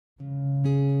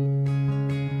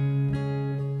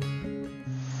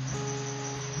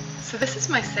So this is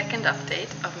my second update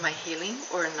of my healing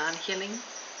or non-healing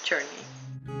journey.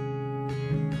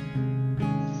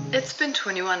 It's been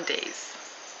 21 days,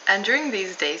 and during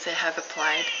these days I have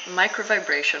applied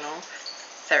microvibrational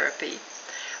therapy,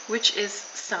 which is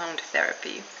sound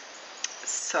therapy.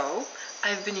 So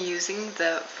I've been using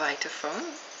the Vitafon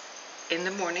in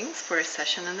the mornings for a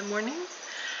session in the morning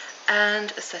and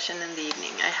a session in the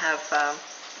evening. I have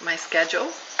my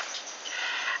schedule,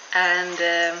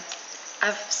 and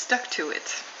I've stuck to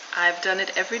it. I've done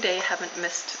it every day, haven't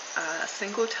missed a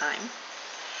single time.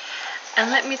 And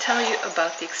let me tell you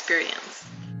about the experience.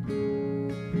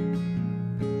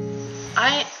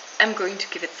 I am going to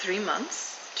give it 3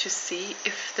 months to see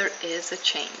if there is a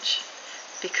change,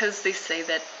 because they say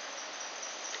that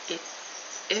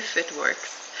if it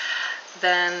works,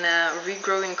 then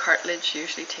regrowing cartilage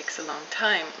usually takes a long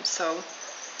time. So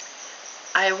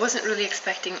I wasn't really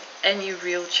expecting any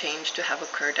real change to have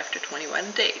occurred after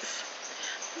 21 days.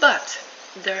 But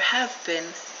there have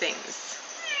been things.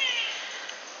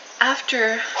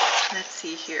 After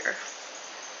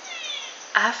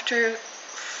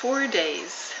 4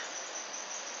 days,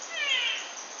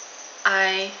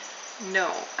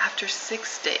 after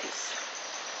 6 days,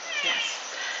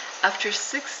 after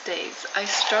 6 days, I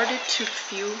started to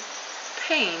feel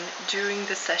pain during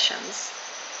the sessions.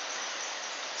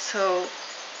 So,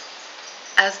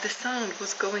 as the sound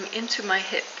was going into my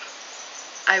hip,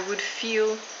 I would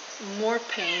feel more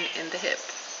pain in the hip.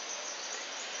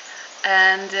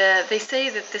 And they say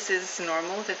that this is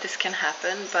normal, that this can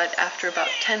happen, but after about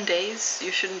 10 days,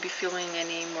 you shouldn't be feeling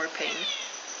any more pain.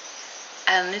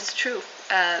 And it's true.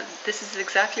 This is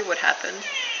exactly what happened.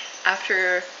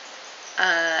 After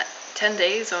 10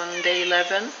 days, on day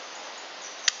 11,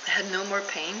 I had no more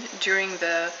pain during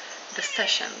the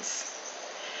sessions.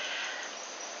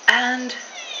 And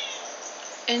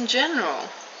in general,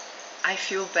 I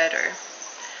feel better.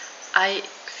 I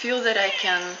feel that I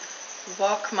can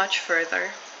walk much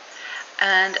further,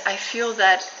 and I feel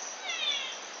that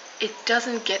it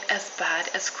doesn't get as bad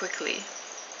as quickly.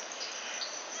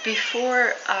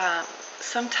 Before,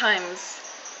 sometimes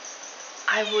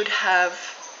I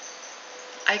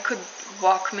could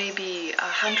walk maybe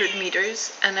 100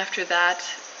 meters, and after that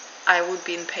I would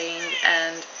be in pain,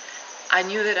 and I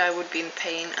knew that I would be in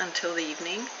pain until the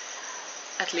evening,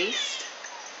 at least.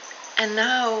 And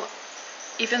now,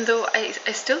 even though I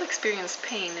still experience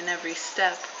pain in every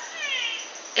step,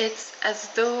 it's as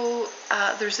though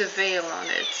there's a veil on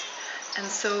it. And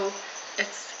so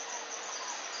it's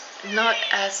not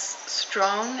as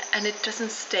strong, and it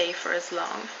doesn't stay for as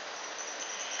long.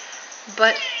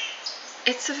 But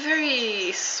it's a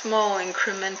very small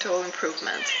incremental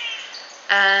improvement.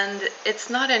 And it's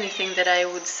not anything that I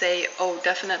would say, oh,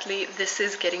 definitely this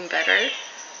is getting better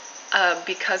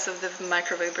because of the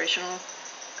microvibrational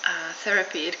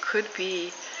therapy. It could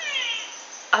be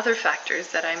other factors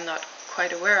that I'm not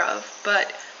quite aware of.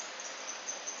 But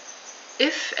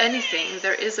if anything,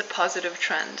 there is a positive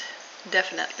trend,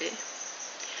 definitely.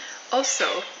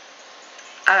 Also,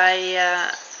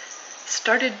 I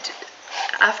started,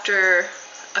 after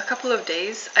a couple of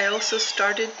days, I also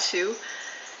started to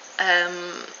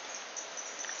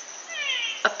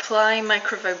apply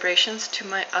microvibrations to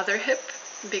my other hip,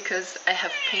 because I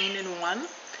have pain in one.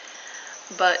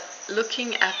 But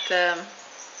looking at the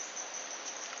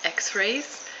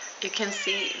x-rays, you can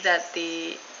see that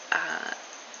the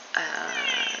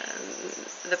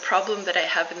problem that I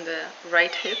have in the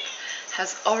right hip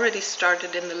has already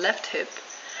started in the left hip.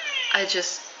 I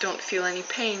just don't feel any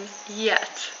pain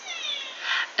yet.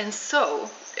 And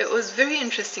so it was very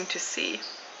interesting to see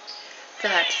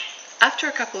that after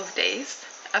a couple of days,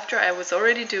 after I was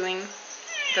already doing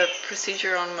the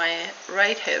procedure on my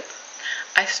right hip,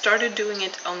 I started doing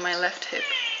it on my left hip.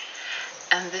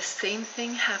 And the same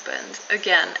thing happened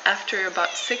again. After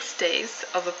about 6 days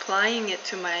of applying it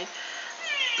to my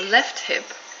left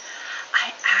hip,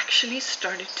 I actually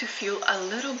started to feel a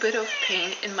little bit of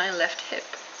pain in my left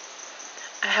hip.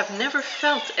 I have never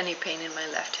felt any pain in my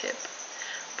left hip,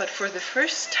 but for the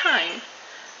first time,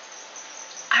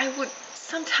 I would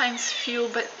sometimes feel,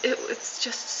 but it's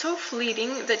just so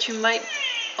fleeting that you might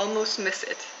almost miss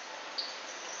it.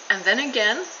 And then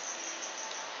again,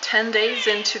 10 days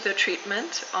into the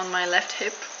treatment on my left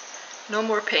hip, no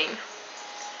more pain.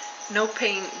 No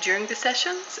pain during the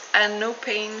sessions, and no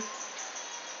pain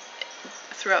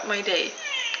throughout my day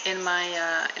in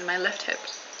my left hip.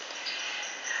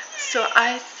 So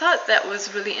I thought that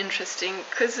was really interesting,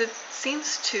 because it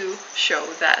seems to show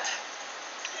that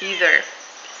either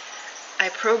I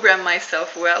program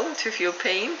myself well to feel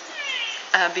pain,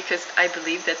 because I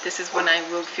believe that this is when I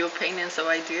will feel pain, and so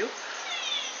I do,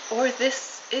 or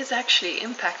this is actually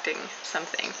impacting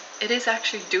something. It is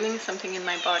actually doing something in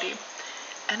my body.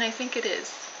 And I think it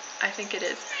is. I think it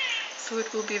is. So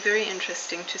it will be very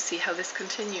interesting to see how this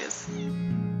continues.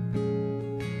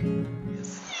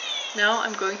 Now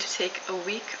I'm going to take a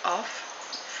week off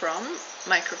from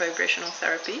microvibrational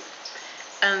therapy,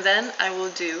 and then I will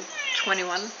do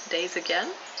 21 days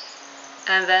again,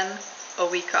 and then a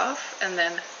week off, and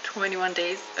then 21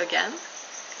 days again.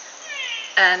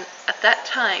 And at that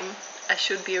time, I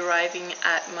should be arriving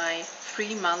at my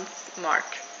 3-month mark,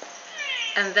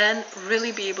 and then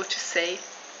really be able to say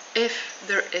if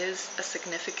there is a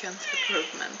significant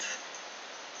improvement.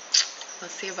 We'll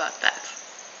see about that.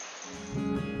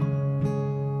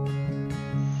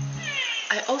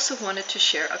 I also wanted to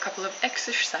share a couple of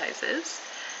exercises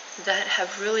that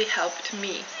have really helped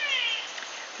me.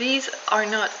 These are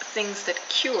not things that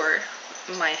cure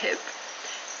my hip,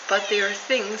 but they are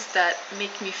things that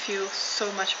make me feel so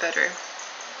much better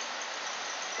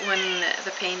when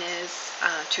the pain is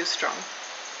too strong.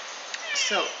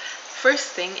 So, first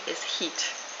thing is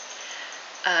heat.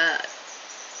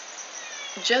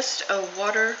 Just a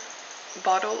water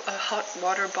bottle, a hot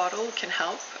water bottle can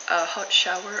help. A hot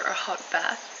shower or hot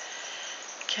bath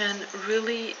can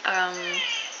really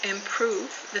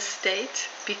improve the state,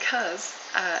 because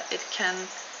it can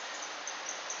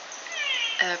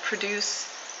produce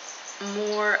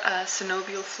more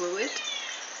synovial fluid.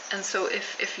 And so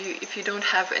if you don't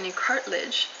have any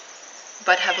cartilage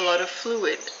but have a lot of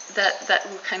fluid, that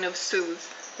will kind of soothe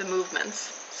the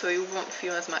movements, so you won't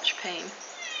feel as much pain.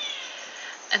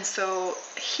 And so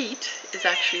heat is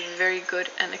actually very good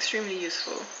and extremely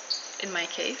useful in my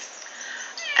case.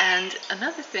 And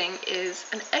another thing is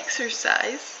an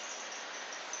exercise,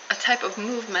 a type of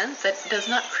movement that does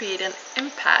not create an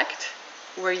impact,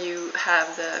 where you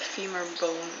have the femur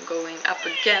bone going up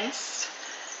against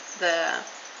the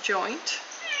joint.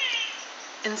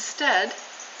 Instead,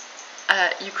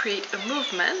 you create a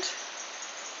movement,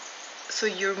 so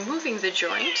you're moving the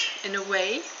joint in a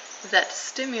way that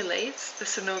stimulates the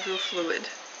synovial fluid.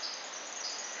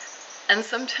 And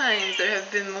sometimes there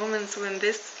have been moments when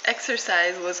this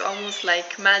exercise was almost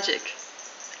like magic.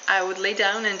 I would lay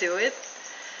down and do it.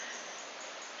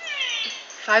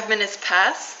 5 minutes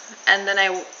pass, and then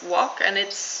I walk, and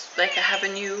it's like I have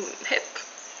a new hip.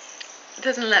 It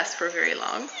doesn't last for very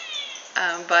long,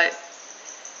 but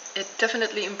it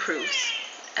definitely improves.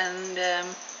 And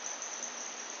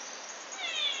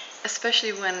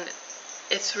especially when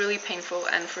it's really painful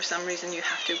and for some reason you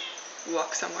have to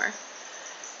walk somewhere,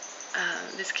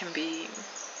 this can be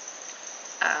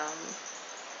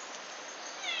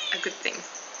a good thing.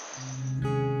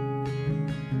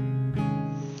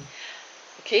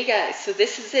 Okay guys, so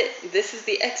this is it. This is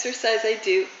the exercise I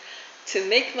do to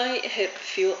make my hip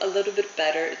feel a little bit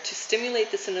better, to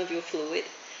stimulate the synovial fluid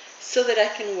so that I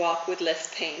can walk with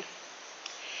less pain.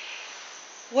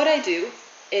 What I do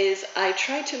is I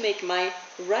try to make my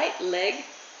right leg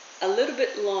a little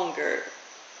bit longer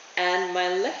and my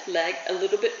left leg a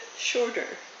little bit shorter.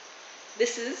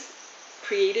 This is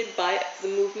created by the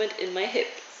movement in my hip.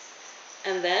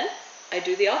 And then I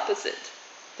do the opposite.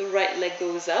 The right leg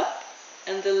goes up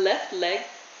and the left leg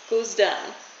goes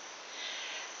down.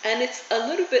 And it's a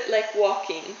little bit like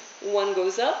walking. One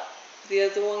goes up, the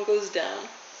other one goes down.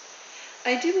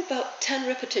 I do about 10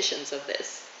 repetitions of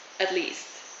this, at least.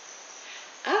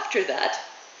 After that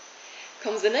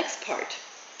comes the next part,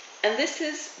 and this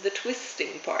is the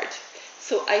twisting part.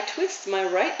 So I twist my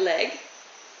right leg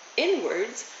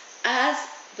inwards as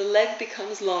the leg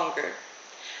becomes longer,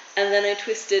 and then I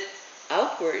twist it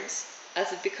outwards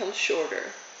as it becomes shorter.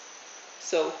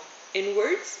 So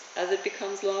inwards as it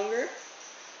becomes longer,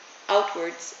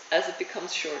 outwards as it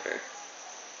becomes shorter.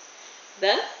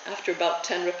 Then, after about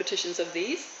 10 repetitions of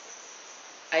these,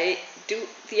 I do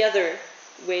the other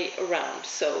way around.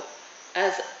 So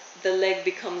as the leg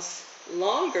becomes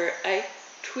longer, I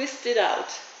twist it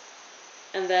out,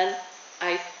 and then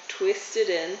I twist it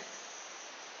in.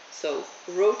 So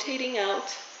rotating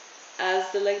out as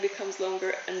the leg becomes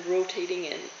longer and rotating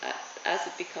in as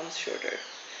it becomes shorter.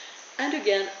 And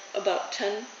again, about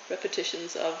 10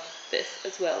 repetitions of this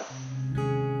as well.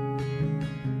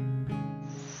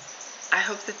 I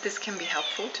hope that this can be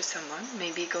helpful to someone,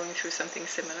 maybe going through something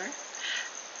similar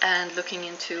and looking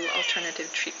into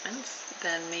alternative treatments.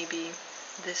 Then maybe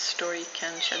this story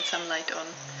can shed some light on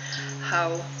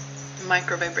how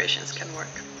microvibrations can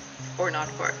work or not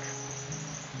work.